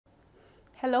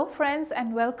Hello friends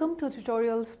and welcome to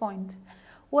Tutorials Point.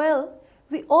 Well,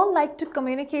 we all like to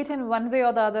communicate in one way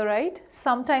or the other, right?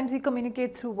 Sometimes we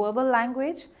communicate through verbal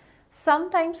language,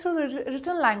 sometimes through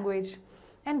written language.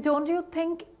 And don't you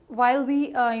think while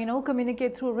we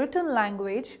communicate through written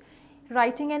language,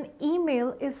 writing an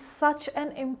email is such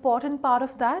an important part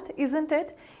of that, isn't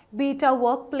it? Be it a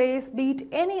workplace, be it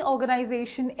any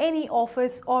organization, any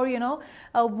office, or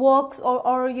works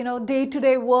or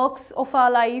day-to-day works of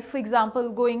our life, for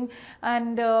example, going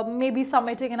and maybe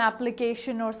submitting an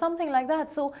application or something like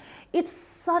that. So it's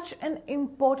such an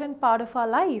important part of our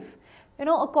life.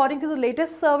 According to the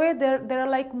latest survey, there are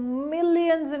like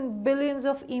millions and billions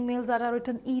of emails that are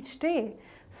written each day.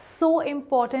 So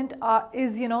important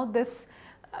is this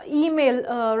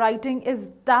email writing is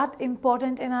that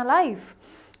important in our life.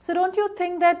 So don't you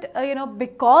think that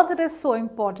because it is so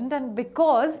important and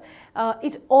because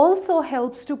it also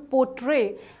helps to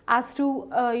portray as to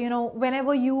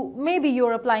whenever maybe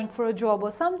you're applying for a job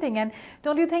or something, and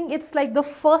don't you think it's like the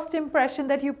first impression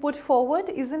that you put forward,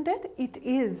 isn't it? It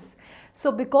is.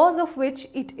 So because of which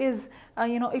it is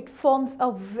it forms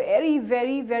a very,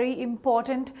 very, very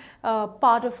important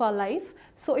part of our life.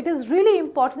 So it is really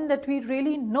important that we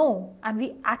really know and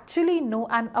we actually know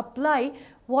and apply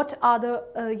what are the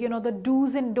the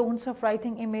do's and don'ts of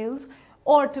writing emails,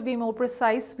 or to be more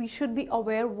precise, we should be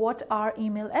aware what are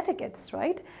email etiquettes,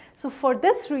 right? So for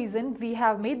this reason, we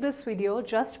have made this video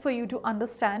just for you to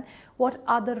understand what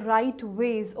are the right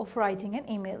ways of writing an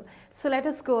email. So let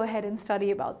us go ahead and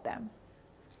study about them.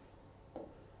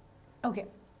 Okay.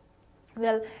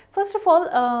 Well, first of all,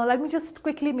 let me just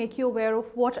quickly make you aware of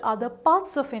what are the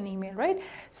parts of an email, right?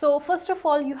 So first of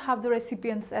all, you have the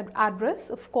recipient's address,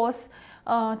 of course,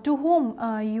 to whom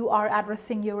you are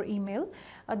addressing your email.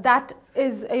 That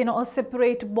is, a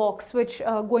separate box, which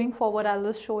going forward, I'll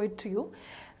just show it to you.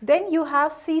 Then you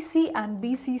have CC and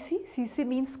BCC. CC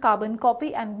means carbon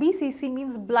copy and BCC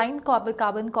means blind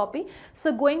carbon copy.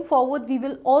 So going forward, we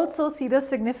will also see the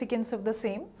significance of the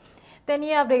same. Then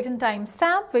you have date and time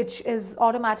stamp, which is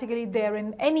automatically there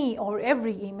in any or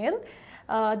every email.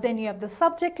 Then you have the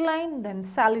subject line, then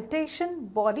salutation,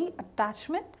 body,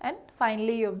 attachment, and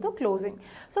finally you have the closing.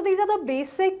 So these are the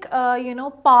basic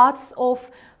parts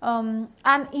of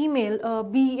an email,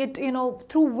 be it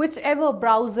through whichever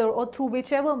browser or through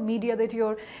whichever media that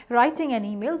you're writing an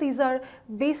email. These are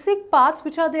basic parts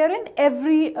which are there in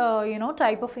every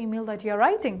type of email that you're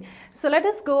writing. So let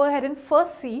us go ahead and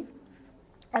first see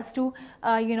as to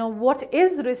what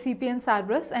is recipient's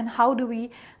address and how do we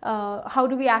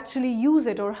actually use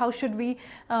it, or how should we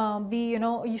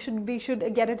we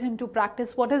should get it into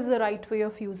practice. What is the right way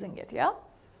of using it? Yeah.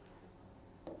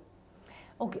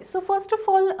 Okay, so first of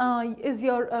all is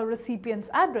your recipient's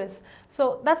address.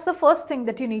 So that's the first thing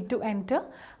that you need to enter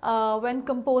when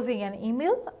composing an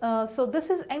email. So this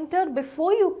is entered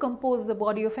before you compose the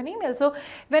body of an email. So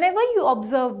whenever you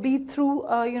observe, be through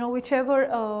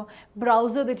whichever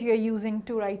browser that you are using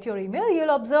to write your email,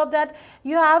 you'll observe that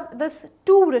you have this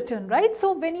to written, right?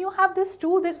 So when you have this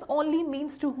to, this only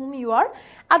means to whom you are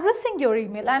addressing your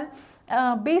email,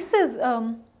 and basis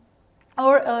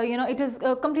it is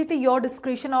completely your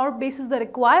discretion, or basis the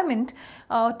requirement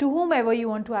to whomever you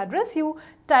want to address, you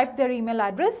type their email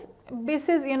address.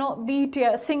 Basis be it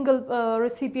a single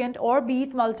recipient or be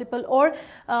it multiple, or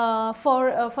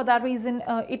for that reason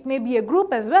it may be a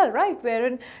group as well, right,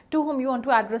 wherein to whom you want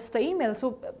to address the email.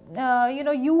 So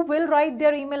you will write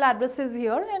their email addresses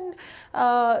here, and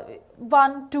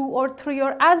 1, 2 or 3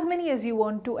 or as many as you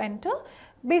want to enter,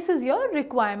 basis your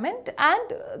requirement.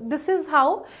 And this is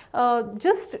how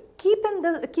just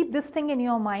keep this thing in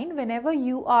your mind whenever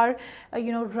you are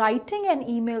writing an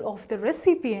email of the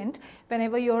recipient.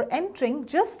 Whenever you're entering,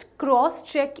 just cross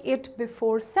check it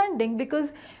before sending,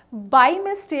 because by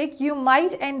mistake you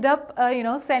might end up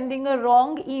sending a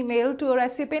wrong email to a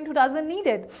recipient who doesn't need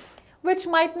it, which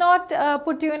might not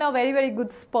put you in a very, very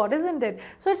good spot, isn't it?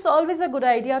 So it's always a good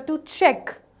idea to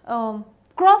check,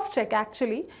 cross check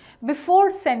actually.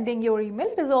 Before sending your email,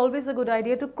 it is always a good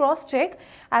idea to cross check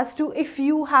as to if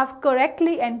you have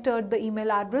correctly entered the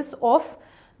email address of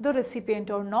the recipient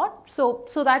or not, so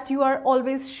that you are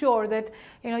always sure that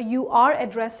you are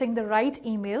addressing the right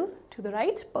email to the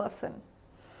right person.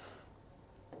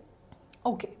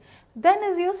 Okay. Then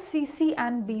is your CC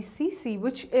and BCC,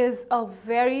 which is a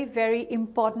very, very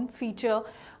important feature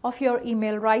of your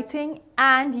email writing,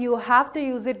 and you have to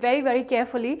use it very, very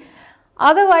carefully.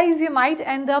 Otherwise, you might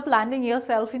end up landing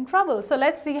yourself in trouble. So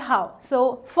let's see how.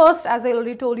 So first, as I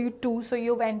already told you, to, so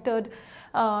you've entered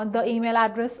the email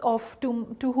address of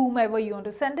to whomever you want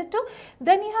to send it to.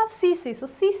 Then you have CC. So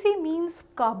CC means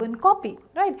carbon copy,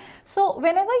 right? So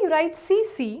whenever you write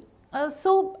CC,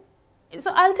 so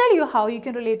I'll tell you how you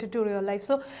can relate it to real life.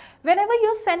 So whenever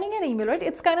you're sending an email, right,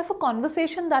 it's kind of a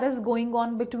conversation that is going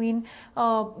on between,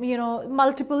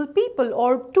 multiple people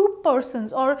or two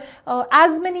persons, or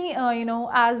as many,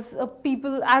 as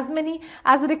people, as many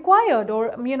as required,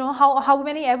 or, how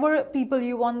many ever people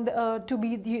you want to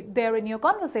be there in your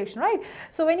conversation, right?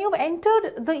 So when you've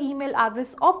entered the email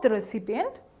address of the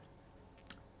recipient,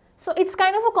 so it's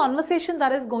kind of a conversation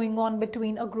that is going on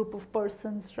between a group of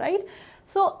persons, right?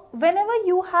 So whenever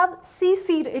you have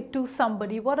CC'd it to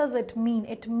somebody, what does it mean?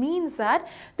 It means that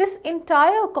this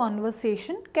entire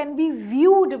conversation can be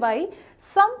viewed by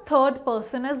some third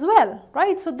person as well,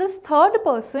 right? So this third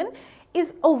person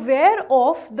is aware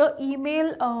of the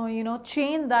email,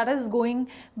 chain that is going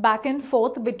back and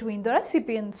forth between the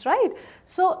recipients, right?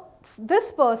 So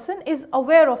this person is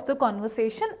aware of the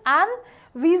conversation, and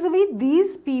vis-a-vis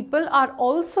these people are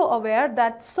also aware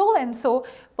that so and so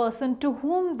person to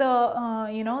whom the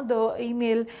the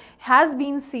email has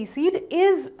been CC'd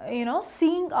is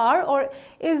seeing our, or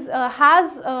is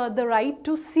has the right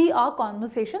to see our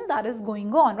conversation that is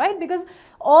going on, right? Because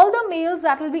all the mails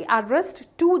that will be addressed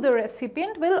to the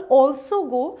recipient will also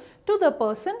go to the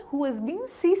person who is being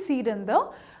CC'd in the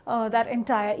that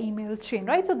entire email chain,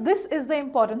 right? So this is the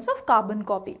importance of carbon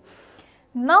copy.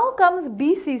 Now comes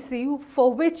BCC,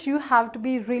 for which you have to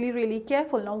be really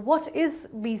careful. Now what is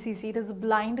BCC? It is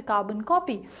blind carbon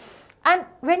copy. And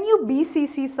when you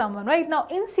BCC someone, right, now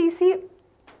in CC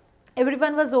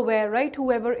everyone was aware, right,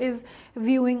 whoever is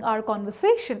viewing our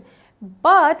conversation.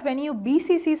 But when you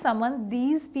BCC someone,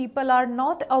 these people are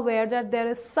not aware that there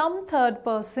is some third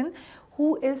person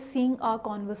who is seeing our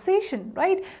conversation,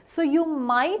 right? So you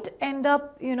might end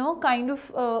up, kind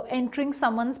of entering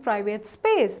someone's private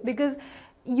space, because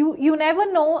you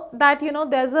never know that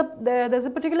there's a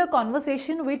particular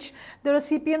conversation which the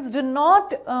recipients do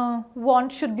not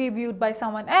want should be viewed by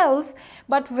someone else,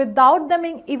 but without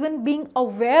them even being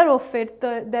aware of it,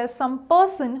 there's some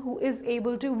person who is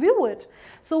able to view it.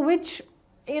 So which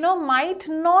might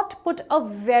not put a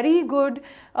very good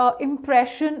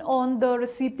impression on the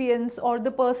recipients or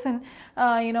the person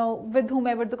with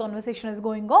whomever the conversation is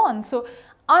going on. So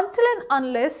until and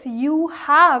unless you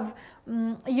have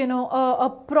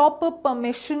a proper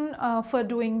permission for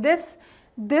doing this,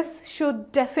 this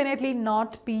should definitely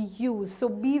not be used. So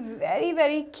be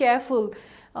very careful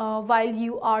while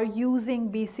you are using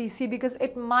BCC, because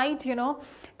it might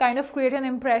kind of create an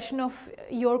impression of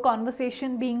your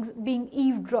conversation being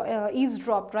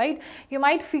eavesdropped, right? You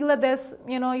might feel that there's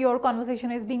your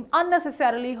conversation is being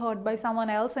unnecessarily heard by someone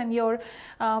else, and your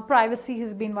privacy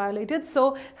has been violated.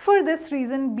 So for this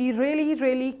reason, be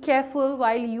really careful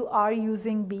while you are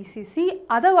using BCC,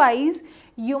 otherwise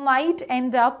you might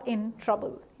end up in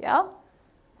trouble. Yeah.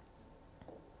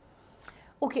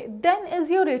 Okay, then is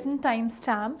your written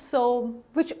timestamp, so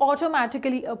which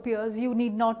automatically appears. You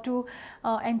need not to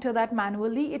enter that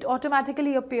manually. It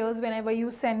automatically appears whenever you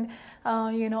send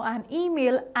an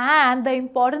email. And the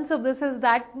importance of this is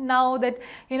that now that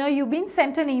you've been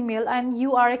sent an email and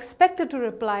you are expected to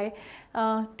reply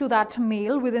to that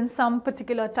mail within some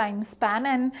particular time span,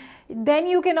 and then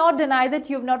you cannot deny that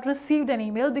you have not received an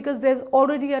email, because there's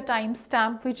already a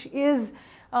timestamp which is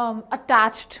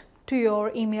attached to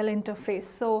your email interface.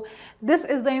 So this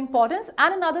is the importance.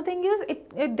 And another thing is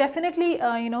it definitely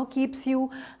keeps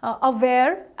you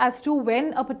aware as to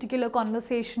when a particular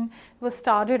conversation was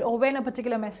started or when a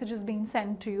particular message is being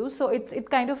sent to you. So it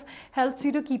kind of helps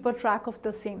you to keep a track of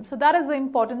the same. So that is the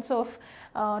importance of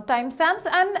timestamps,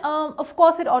 and of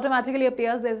course it automatically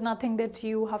appears. There's nothing that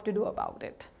you have to do about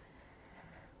it.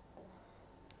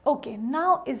 Okay,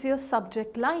 now is your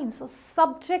subject line. So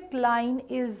subject line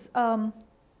is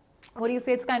what do you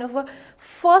say, it's kind of a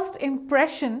first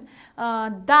impression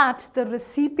that the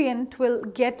recipient will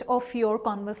get of your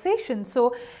conversation.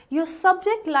 So your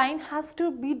subject line has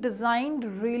to be designed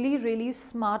really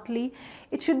smartly.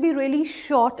 It should be really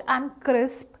short and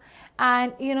crisp,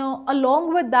 and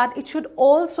along with that it should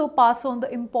also pass on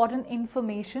the important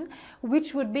information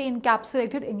which would be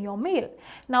encapsulated in your mail.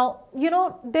 Now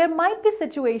there might be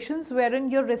situations wherein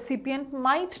your recipient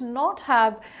might not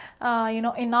have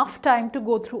enough time to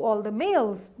go through all the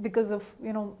mails because of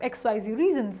XYZ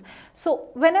reasons. So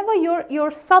whenever your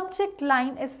subject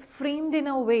line is framed in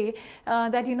a way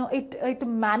that it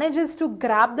manages to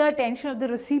grab the attention of the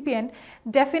recipient,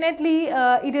 definitely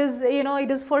it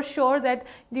is for sure that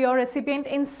your recipient,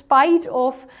 in spite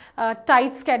of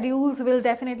tight schedules, will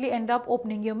definitely end up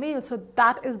opening your mail. So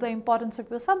that is the importance of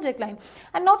your subject line.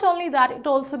 And not only that, it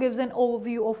also gives an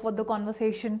overview of what the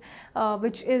conversation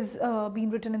which is being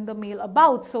written in the mail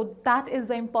about. So that is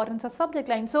the importance of subject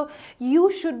line. So you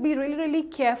should be really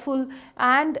careful,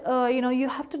 and you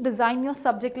have to design your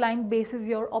subject line basis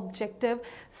your objective,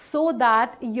 so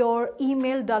that your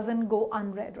email doesn't go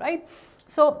unread, right?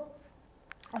 So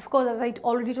of course, as I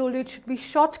already told you, it should be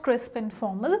short, crisp and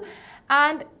formal,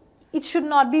 and it should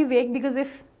not be vague, because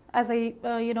if, as I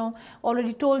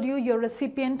already told you, your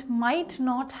recipient might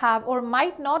not have or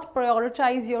might not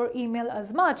prioritize your email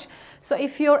as much. So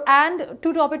if and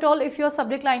to top it all, if your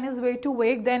subject line is way too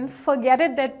vague, then forget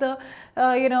it that the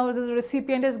the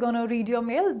recipient is going to read your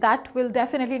mail. That will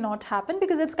definitely not happen,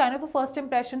 because it's kind of a first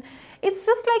impression. It's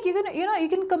just like you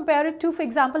can compare it to, for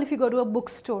example, if you go to a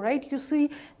bookstore, right? You see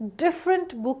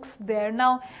different books there.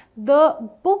 Now, the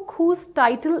book whose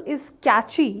title is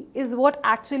catchy is what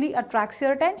actually attracts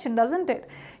your attention, doesn't it?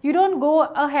 You don't go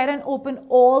ahead and open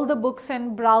all the books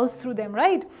and browse through them,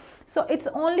 right? So it's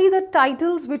only the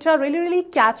titles which are really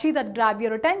catchy that grab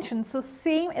your attention. So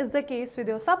same is the case with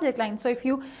your subject line. So if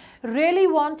you really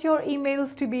want your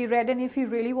emails to be read, and if you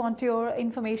really want your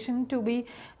information to be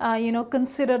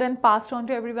considered and passed on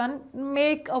to everyone,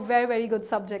 make a very good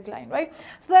subject line, right?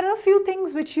 So there are a few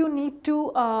things which you need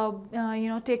to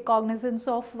take cognizance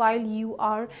of while you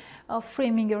are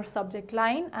framing your subject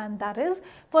line, and that is,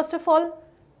 first of all,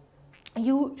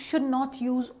 you should not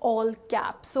use all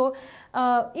caps. So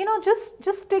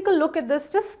just take a look at this,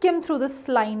 just skim through this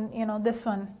line, this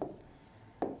one.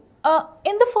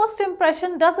 In the first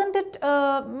impression, doesn't it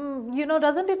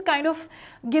kind of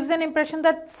gives an impression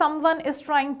that someone is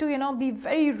trying to be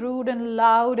very rude and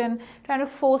loud and trying to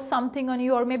force something on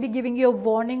you, or maybe giving you a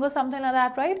warning or something like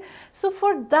that, right? So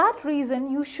for that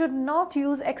reason, you should not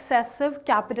use excessive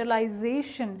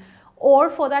capitalization,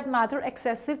 or for that matter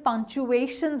excessive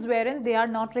punctuations wherein they are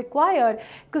not required,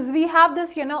 because we have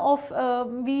this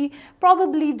we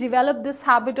probably develop this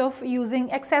habit of using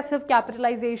excessive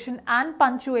capitalization and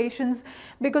punctuations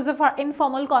because of our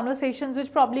informal conversations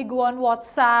which probably go on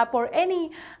WhatsApp or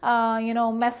any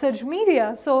message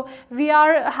media. So we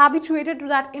are habituated to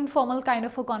that informal kind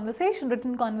of a conversation,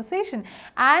 written conversation,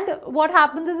 and what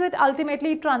happens is it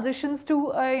ultimately transitions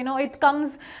to it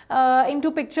comes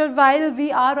into picture while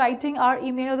we are writing our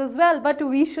emails as well. But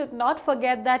we should not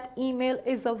forget that email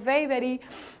is a very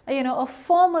a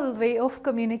formal way of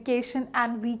communication,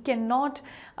 and we cannot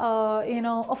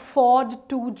afford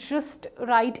to just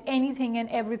write anything and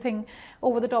everything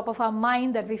over the top of our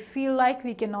mind that we feel like.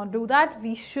 We cannot do that.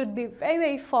 We should be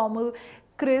very formal,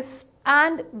 crisp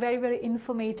and very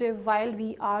informative while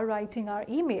we are writing our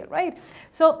email, right?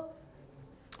 So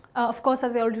of course,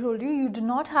 as I already told you, you do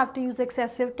not have to use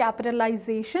excessive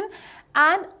capitalization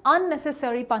and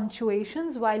unnecessary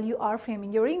punctuations while you are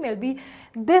framing your email.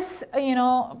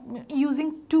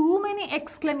 Using too many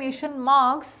exclamation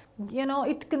marks,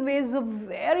 it conveys a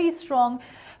very strong,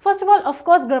 first of all, of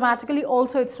course, grammatically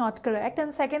also it's not correct,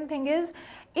 and second thing is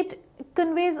it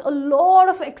conveys a lot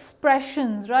of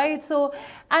expressions, right? So,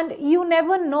 and you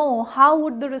never know how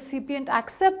would the recipient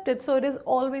accept it, so it is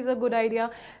always a good idea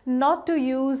not to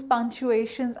use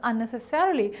punctuations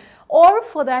unnecessarily, or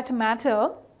for that matter,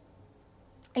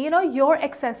 your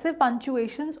excessive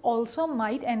punctuations also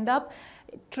might end up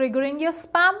triggering your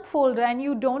spam folder, and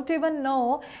you don't even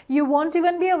know, you won't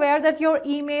even be aware that your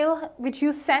email which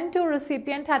you sent to a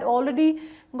recipient had already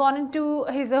gone into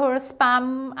his or her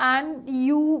spam, and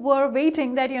you were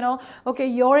waiting that okay,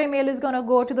 your email is going to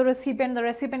go to the recipient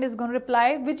is going to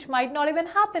reply, which might not even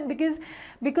happen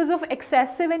because of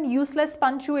excessive and useless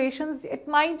punctuations. It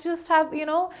might just have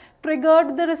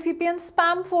triggered the recipient's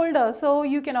spam folder, so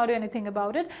you cannot do anything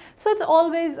about it. So it's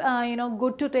always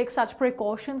good to take such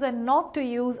precautions and not to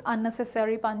use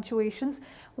unnecessary punctuations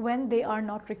when they are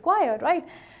not required, right?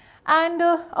 And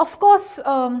of course,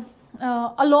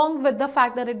 along with the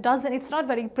fact that it's not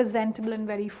very presentable and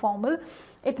very formal,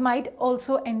 it might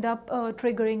also end up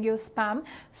triggering your spam.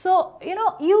 So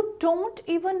you don't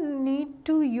even need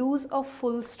to use a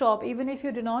full stop. Even if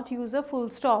you do not use a full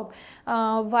stop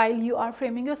while you are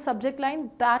framing your subject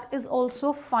line, that is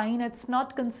also fine. It's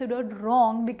not considered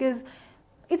wrong, because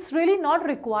it's really not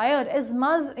required. As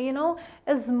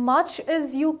much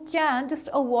as you can, just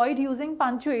avoid using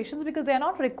punctuations because they are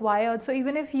not required. So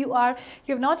even if you have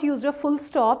not used a full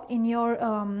stop in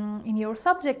your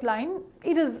subject line,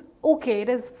 it is okay, it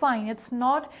is fine, it's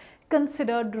not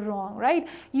considered wrong, right?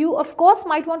 You of course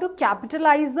might want to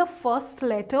capitalize the first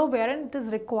letter wherein it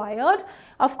is required.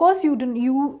 Of course you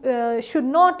should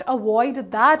not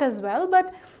avoid that as well,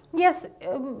 but Yes,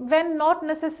 when not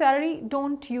necessary,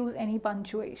 don't use any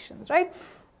punctuations, right?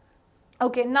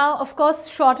 Okay, now of course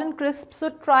short and crisp, so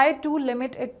try to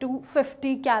limit it to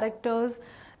 50 characters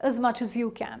as much as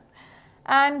you can.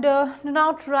 And do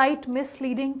not write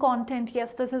misleading content.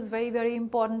 Yes, this is very, very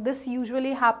important. This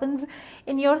usually happens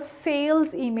in your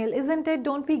sales email, isn't it?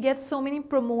 Don't we get so many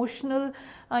promotional,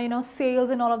 sales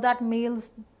and all of that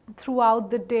mails throughout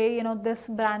the day, this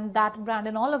brand, that brand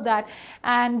and all of that,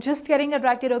 and just getting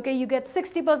attracted. Okay, you get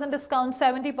 60% discount,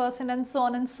 70%, and so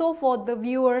on and so forth. The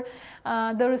viewer,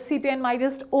 the recipient might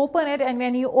just open it, and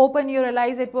when you open, you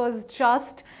realize it was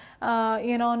just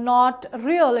not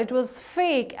real, it was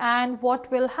fake. And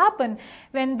what will happen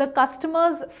when the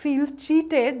customers feel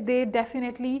cheated? They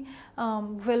definitely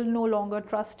will no longer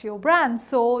trust your brand.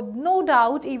 So no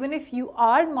doubt, even if you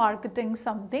are marketing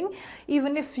something,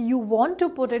 even if you want to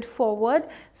put it forward,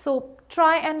 so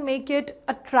try and make it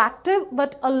attractive,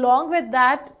 but along with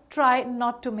that, try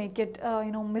not to make it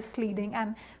misleading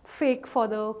and fake for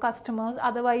the customers.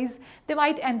 Otherwise they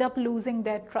might end up losing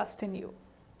their trust in you.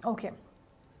 Okay.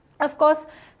 Of course,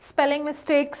 spelling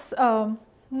mistakes,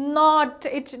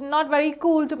 it's not very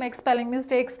cool to make spelling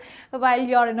mistakes while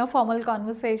you're in a formal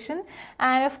conversation.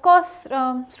 And of course,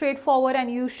 straightforward, and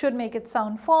you should make it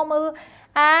sound formal,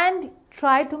 and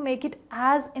try to make it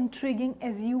as intriguing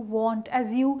as you want,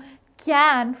 as you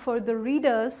can, for the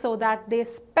readers, so that they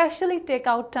especially take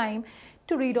out time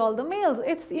to read all the mails.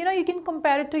 It's, you can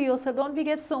compare it to yourself. Don't we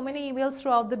get so many emails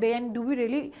throughout the day, and do we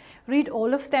really read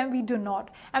all of them? We do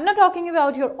not. I'm not talking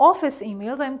about your office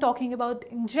emails. I'm talking about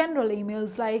in general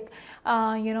emails, like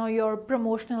your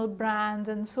promotional brands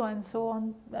and so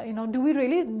on. Do we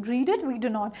really read it? We do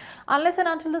not, unless and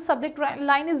until the subject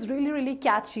line is really, really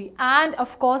catchy, and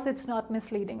of course it's not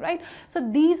misleading, right? So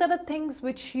these are the things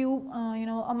which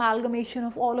amalgamation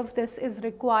of all of this is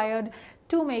required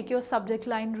to make your subject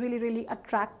line really, really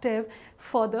attractive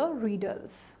for the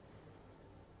readers.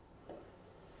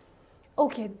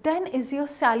 Okay, then is your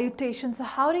salutation. So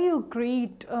how do you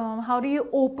greet, how do you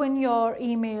open your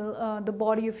email, the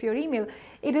body of your email?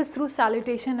 It is through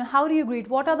salutation. And how do you greet?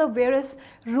 What are the various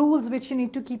rules which you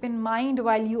need to keep in mind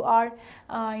while you are,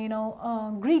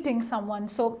 greeting someone?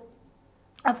 So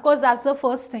of course, that's the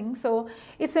first thing. So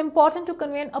it's important to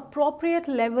convey an appropriate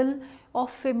level of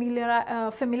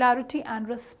familiarity and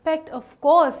respect. Of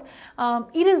course,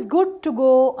 it is good to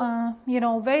go,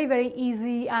 very, very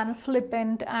easy and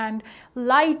flippant and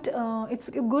light. It's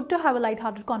good to have a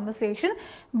light-hearted conversation,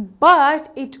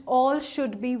 but it all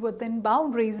should be within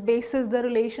boundaries, basis the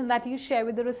relation that you share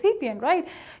with the recipient, right?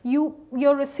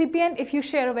 Your recipient, if you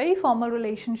share a very formal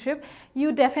relationship,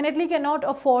 you definitely cannot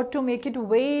afford to make it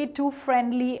way too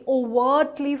friendly,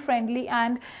 overtly friendly,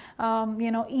 and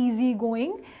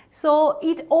easygoing. So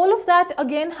all of that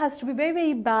again has to be very,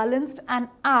 very balanced and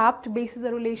apt basis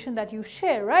the relation that you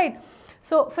share, right?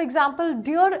 So for example,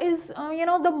 dear is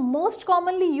the most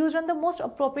commonly used and the most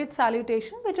appropriate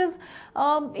salutation, which is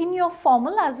in your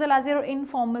formal as well as your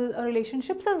informal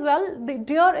relationships as well. The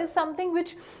dear is something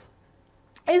which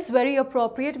is very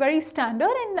appropriate, very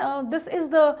standard, and this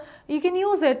is you can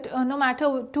use it no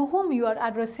matter to whom you are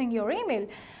addressing your email.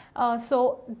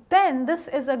 So then this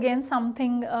is again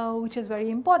something which is very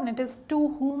important. It is to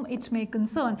whom it may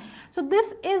concern. So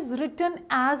this is written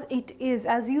as it is.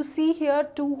 As you see here,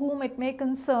 to whom it may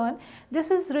concern,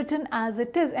 this is written as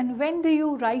it is. And when do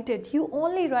you write it? You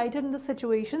only write it in the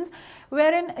situations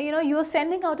wherein you are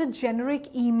sending out a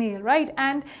generic email, right?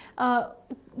 And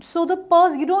so the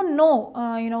person, you don't know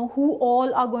who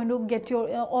all are going to get your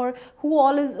or who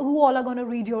all are going to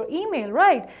read your email,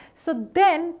 right? So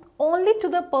then only to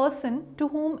the person to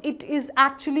whom it is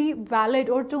actually valid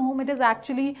or to whom it is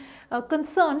actually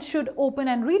concerned should open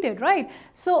and read it, right?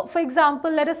 So for example,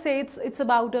 let us say it's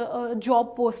about a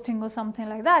job posting or something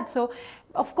like that. So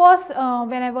of course,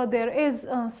 whenever there is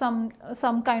some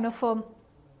kind of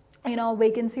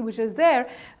vacancy which is there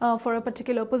for a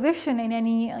particular position in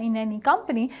any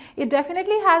company, it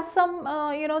definitely has some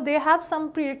they have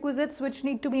some prerequisites which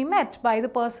need to be met by the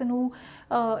person who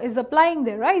is applying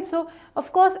there, right? So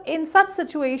of course, in such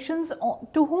situations,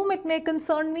 to whom it may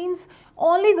concern means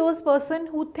only those person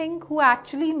who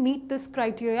actually meet this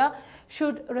criteria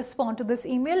should respond to this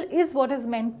email, is what is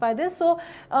meant by this. So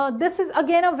this is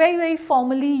again a very, very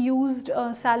formally used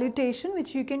salutation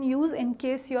which you can use in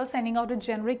case you are sending out a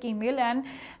generic email and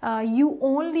you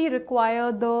only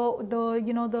require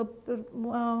the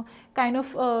kind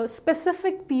of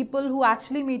specific people who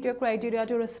actually meet your criteria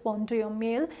to respond to your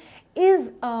mail,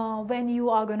 is when you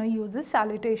are going to use this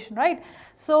salutation, right?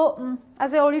 So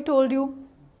as I already told you,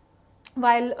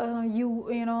 while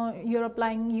you're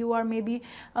applying, you are maybe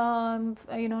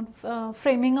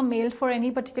framing a mail for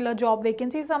any particular job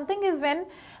vacancy, something, is when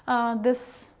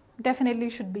this definitely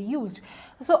should be used.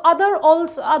 So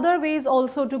other ways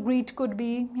also to greet could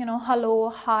be, hello,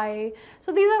 hi.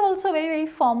 So these are also very, very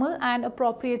formal and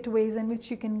appropriate ways in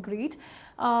which you can greet.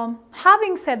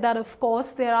 Having said that, of course,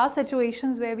 there are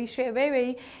situations where we share very,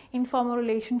 very informal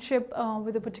relationship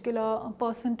with a particular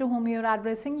person to whom you're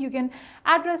addressing. You can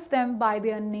address them by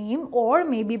their name or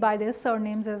maybe by their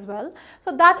surnames as well.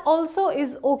 So that also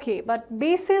is okay. But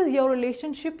basis your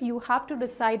relationship, you have to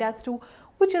decide as to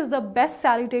which is the best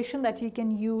salutation that you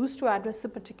can use to address a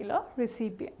particular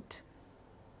recipient.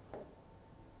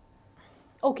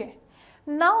 Okay.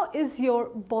 Now is your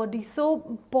body.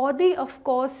 So body, of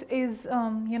course, is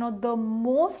the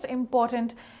most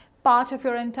important part of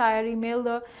your entire email.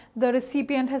 The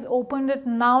recipient has opened it.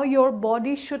 Now your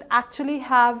body should actually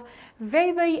have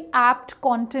very, very apt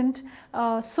content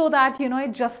so that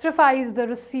it justifies the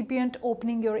recipient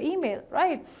opening your email,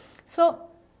 right? So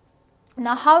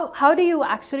now, how do you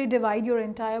actually divide your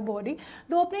entire body?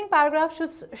 The opening paragraph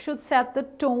should set the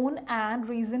tone and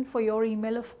reason for your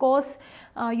email. Of course,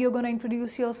 you're going to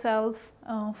introduce yourself.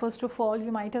 First of all,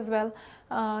 you might as well,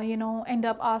 end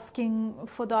up asking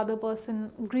for the other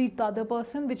person, greet the other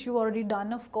person, which you've already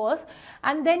done, of course.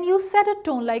 And then you set a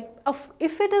tone, like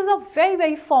if it is a very,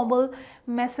 very formal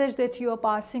message that you are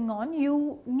passing on,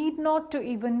 you need not to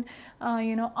even,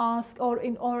 ask or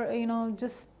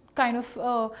just kind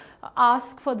of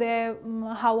ask for their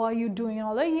how are you doing and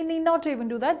all that. You need not even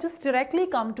do that. Just directly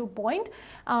come to point,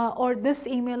 or this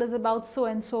email is about so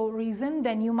and so reason.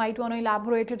 Then you might want to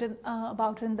elaborate it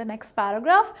about it in the next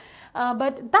paragraph.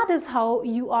 But that is how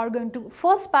you are going to.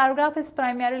 First paragraph is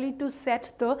primarily to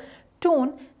set the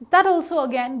tone. That also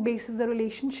again bases the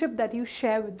relationship that you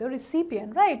share with the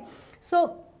recipient, right?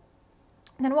 So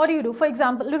then what do you do? For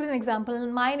example, look at an example.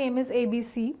 My name is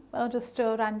ABC, just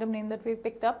a random name that we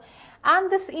picked up,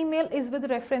 and this email is with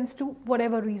reference to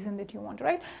whatever reason that you want,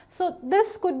 right? So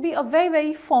this could be a very,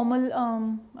 very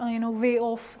formal way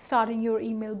of starting your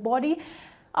email body.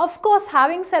 Of course,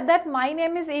 having said that, my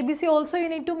name is ABC also you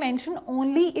need to mention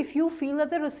only if you feel that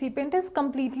the recipient is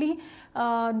completely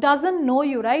doesn't know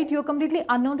you, right? You're completely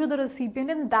unknown to the recipient.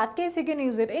 In that case, you can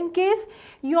use it. In case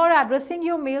you are addressing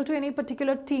your mail to any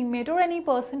particular teammate or any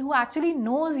person who actually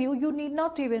knows you, you need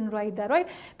not even write that, right?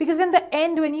 Because in the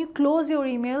end, when you close your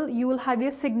email, you will have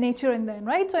your signature in there,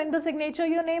 right? So in the signature,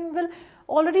 your name will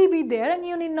already be there and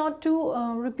you need not to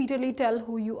repeatedly tell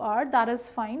who you are. That is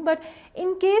fine. But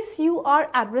in case you are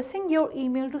addressing your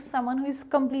email to someone who is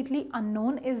completely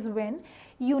unknown is when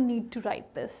you need to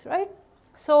write this, right?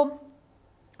 So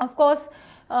of course,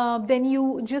 then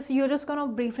you're just going to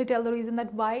briefly tell the reason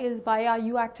that why are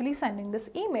you actually sending this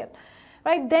email,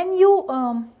 right? Then you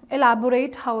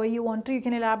elaborate however you want to. You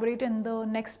can elaborate in the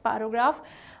next paragraph.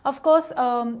 Of course,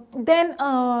 then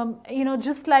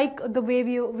just like the way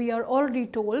we are already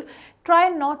told, try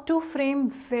not to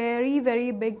frame very, very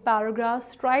big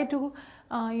paragraphs. Try to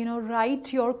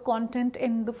write your content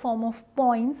in the form of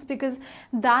points, because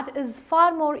that is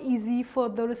far more easy for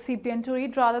the recipient to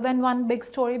read rather than one big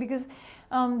story, because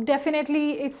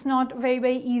definitely it's not very,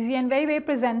 very easy and very, very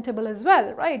presentable as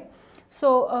well, right?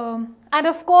 So, and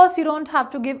of course, you don't have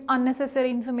to give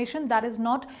unnecessary information that is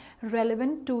not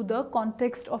relevant to the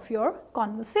context of your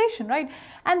conversation, right?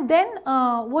 And then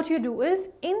what you do is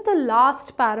in the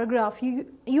last paragraph,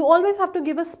 you always have to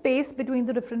give a space between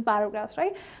the different paragraphs,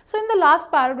 right? So in the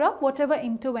last paragraph, whatever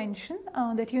intervention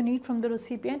that you need from the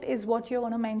recipient is what you're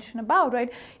going to mention about,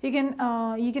 right? You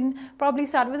can probably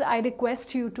start with, I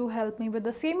request you to help me with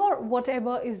the same, or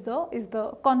whatever is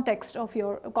the context of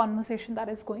your conversation that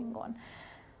is going on.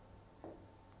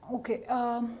 Okay.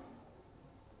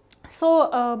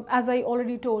 So as I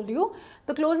already told you,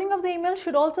 the closing of the email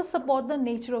should also support the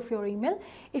nature of your email.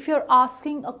 If you're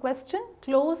asking a question,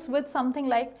 close with something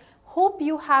like, hope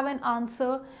you have an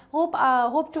answer,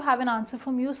 hope to have an answer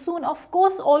from you soon. Of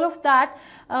course, all of that,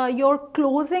 your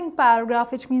closing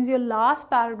paragraph, which means your last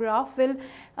paragraph, will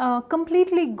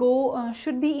completely go,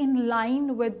 should be in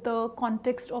line with the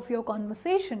context of your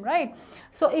conversation, right?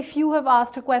 So if you have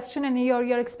asked a question and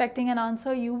you're expecting an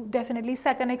answer, you definitely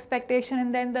set an expectation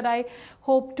and then that I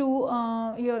hope to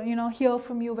hear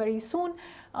from you very soon.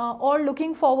 Or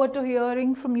looking forward to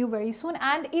hearing from you very soon.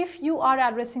 And if you are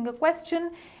addressing a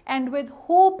question and with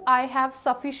hope I have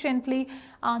sufficiently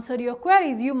answered your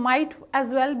queries, you might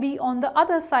as well be on the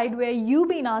other side where you've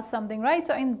been asked something, right?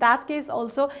 So in that case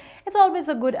also, it's always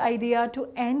a good idea to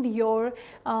end your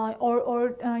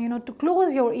to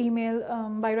close your email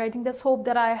by writing this, hope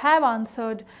that I have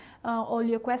answered all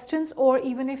your questions, or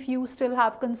even if you still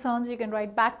have concerns, you can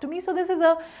write back to me. So this is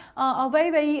a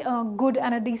very good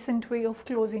and a decent way of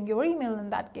closing your email in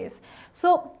that case.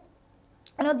 So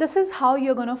this is how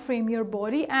you're going to frame your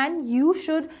body, and you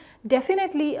should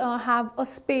definitely have a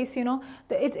space.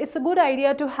 It's a good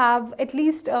idea to have at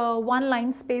least one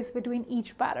line space between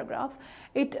each paragraph.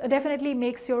 It definitely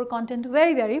makes your content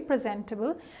very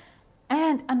presentable.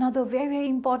 And another very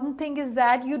important thing is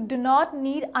that you do not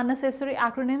need unnecessary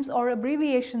acronyms or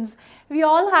abbreviations. We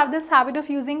all have this habit of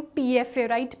using PFA,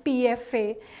 right?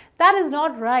 PFA. That is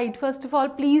not right. First of all,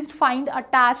 please find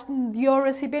attached. Your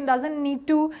recipient doesn't need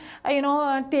to,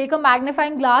 take a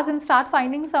magnifying glass and start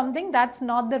finding something. That's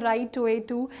not the right way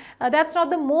to, that's not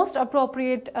the most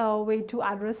appropriate way to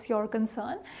address your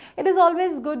concern. It is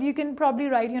always good, you can probably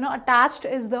write, attached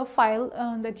is the file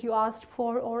that you asked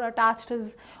for, or attached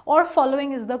is, or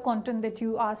following is the content that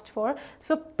you asked for.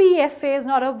 So PFA is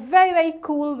not a very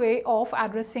cool way of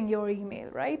addressing your email,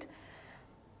 right?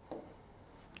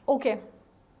 Okay.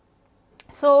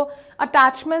 So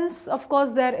attachments, of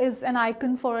course, there is an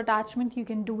icon for attachment. You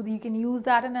can use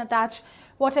that and attach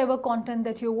whatever content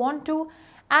that you want to.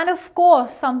 And of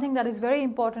course, something that is very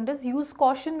important is use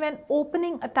caution when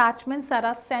opening attachments that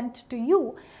are sent to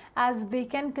you, as they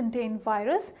can contain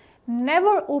virus.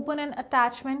 Never open an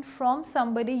attachment from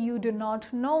somebody you do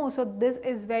not know. So this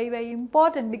is very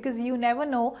important, because you never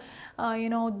know,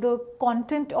 the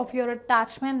content of your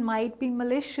attachment might be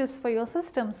malicious for your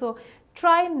system. So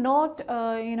try not,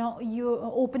 you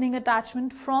opening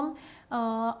attachment from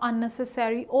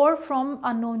unnecessary or from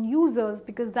unknown users,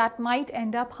 because that might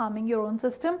end up harming your own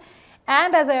system.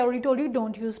 And as I already told you,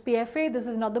 don't use PFA. This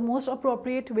is not the most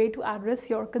appropriate way to address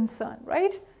your concern,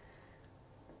 right?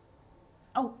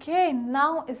 Okay,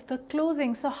 now is the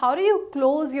closing. So how do you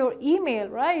close your email,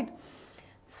 right?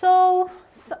 So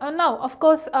now, of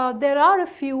course, there are a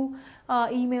few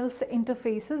emails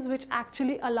interfaces which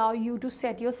actually allow you to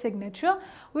set your signature,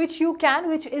 which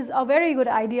is a very good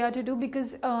idea to do,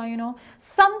 because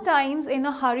sometimes in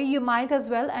a hurry you might as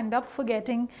well end up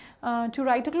forgetting to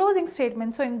write a closing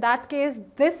statement. So in that case,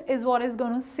 this is what is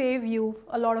going to save you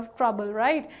a lot of trouble,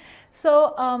 right?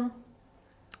 So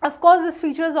of course, this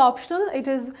feature is optional. It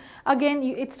is, again,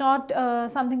 it's not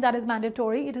something that is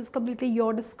mandatory. It is completely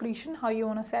your discretion how you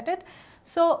want to set it.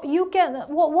 So you can,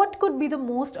 what could be the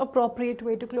most appropriate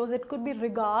way to close? It could be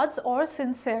regards or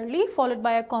sincerely, followed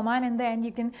by a comma, and in the end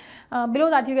you can, below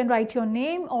that you can write your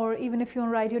name, or even if you want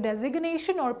to write your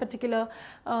designation or particular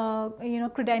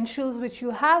credentials which you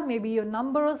have, maybe your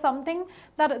number or something.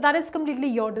 That is completely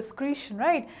your discretion,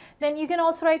 right? Then you can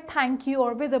also write thank you,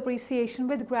 or with appreciation,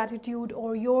 with gratitude,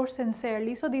 or yours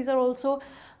sincerely. So these are also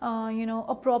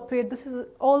appropriate. This is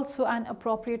also an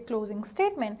appropriate closing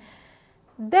statement.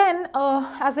 Then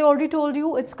as I already told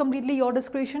you, it's completely your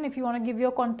discretion if you want to give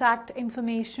your contact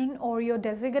information or your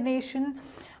designation,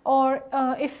 or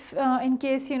if in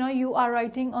case you are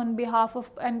writing on behalf of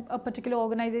a particular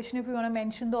organization, if you want to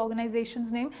mention the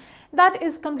organization's name. That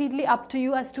is completely up to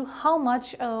you as to how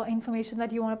much information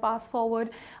that you want to pass forward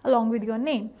along with your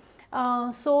name.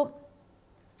 So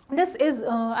this is,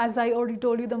 as I already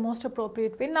told you, the most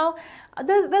appropriate way. Now,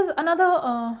 there's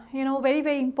another,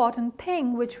 very important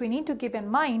thing which we need to keep in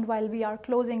mind while we are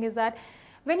closing, is that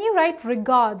when you write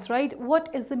regards, right, what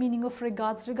is the meaning of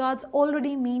regards? Regards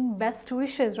already mean best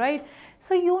wishes, right?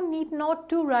 So you need not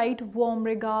to write warm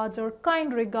regards or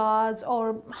kind regards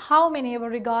or how many ever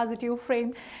regards that you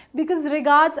frame, because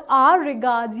regards are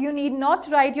regards. You need not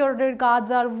write your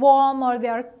regards are warm or they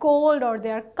are cold or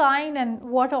they are kind and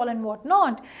what all and what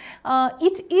not.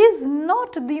 It is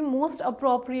not the most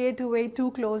appropriate way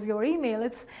to close your email.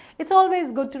 It's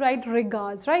always good to write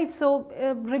regards, right? So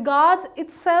regards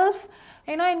itself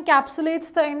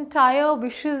encapsulates the entire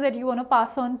wishes that you want to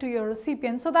pass on to your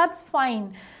recipient. So that's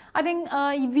fine. I think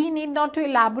we need not to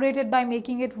elaborate it by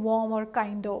making it warm or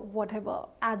kind or whatever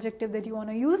adjective that you want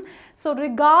to use. So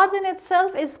regards in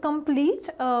itself is complete.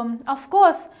 Of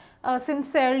course,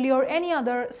 sincerely or any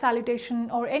other salutation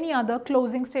or any other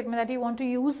closing statement that you want to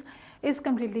use is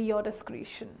completely your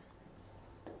discretion.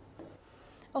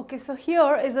 Okay, so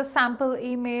here is a sample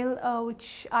email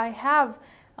which I have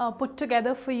put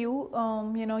together for you,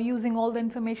 using all the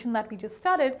information that we just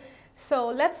studied. So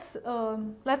let's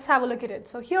have a look at it.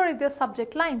 So here is the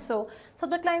subject line. So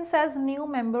subject line says new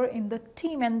member in the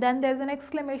team, and then there's an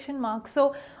exclamation mark.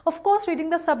 So of course, reading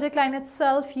the subject line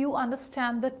itself, you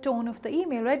understand the tone of the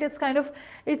email, right?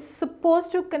 It's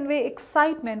supposed to convey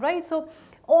excitement, right? So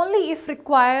only if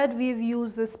required we've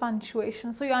used this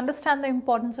punctuation. So you understand the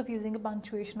importance of using a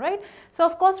punctuation, right? So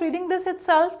of course, reading this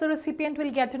itself, the recipient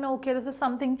will get to know, okay, this is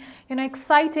something, you know,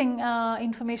 exciting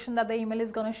information that the email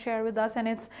is going to share with us, and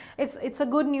it's a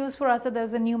good news for us that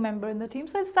there's a new member in the team.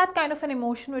 So it's that kind of an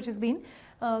emotion which has been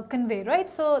conveyed, right?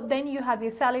 So then you have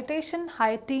your salutation,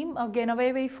 hi team, again a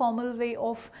very formal way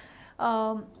of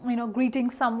you know, greeting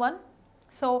someone.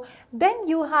 So then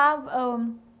you have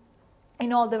you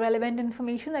know, all the relevant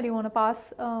information that you want to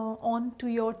pass on to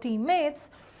your teammates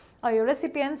or your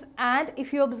recipients, and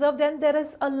if you observe, then there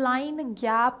is a line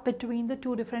gap between the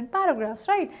two different paragraphs,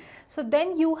 right? So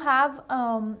then you have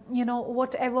you know,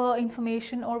 whatever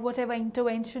information or whatever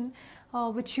intervention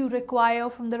which you require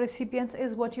from the recipients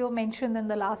is what you have mentioned in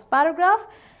the last paragraph,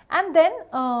 and then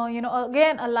you know,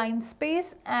 again a line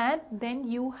space, and then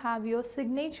you have your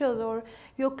signatures or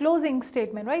your closing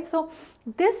statement, right? So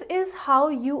this is how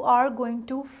you are going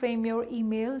to frame your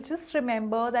email. Just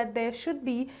remember that there should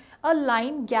be a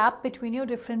line gap between your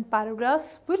different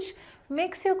paragraphs, which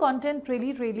makes your content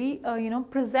really you know,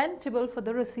 presentable for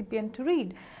the recipient to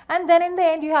read. And then in the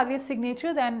end you have your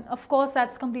signature. Then of course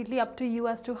that's completely up to you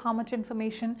as to how much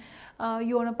information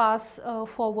you want to pass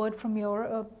forward from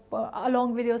your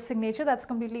along with your signature. That's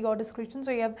completely your discretion.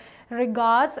 So you have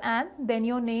regards, and then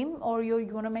your name, or you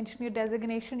want to mention your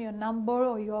designation, your number,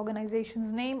 or your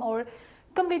organization's name, or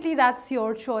completely that's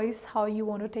your choice how you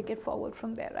want to take it forward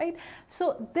from there, right?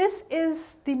 So this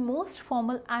is the most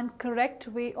formal and correct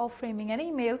way of framing an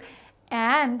email.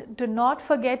 And do not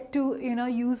forget to, you know,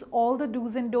 use all the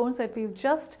do's and don'ts that we've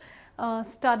just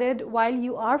studied while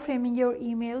you are framing your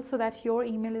email, so that your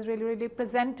email is really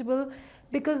presentable,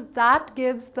 because that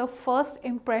gives the first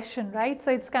impression, right?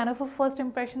 So it's kind of a first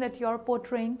impression that you're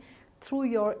portraying through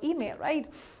your email, right?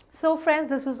 So friends,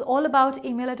 this was all about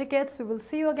email etiquettes. We will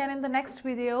see you again in the next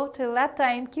video. Till that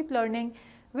time, keep learning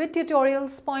with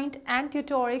tutorials, Point and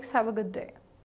Tutorix. Have a good day.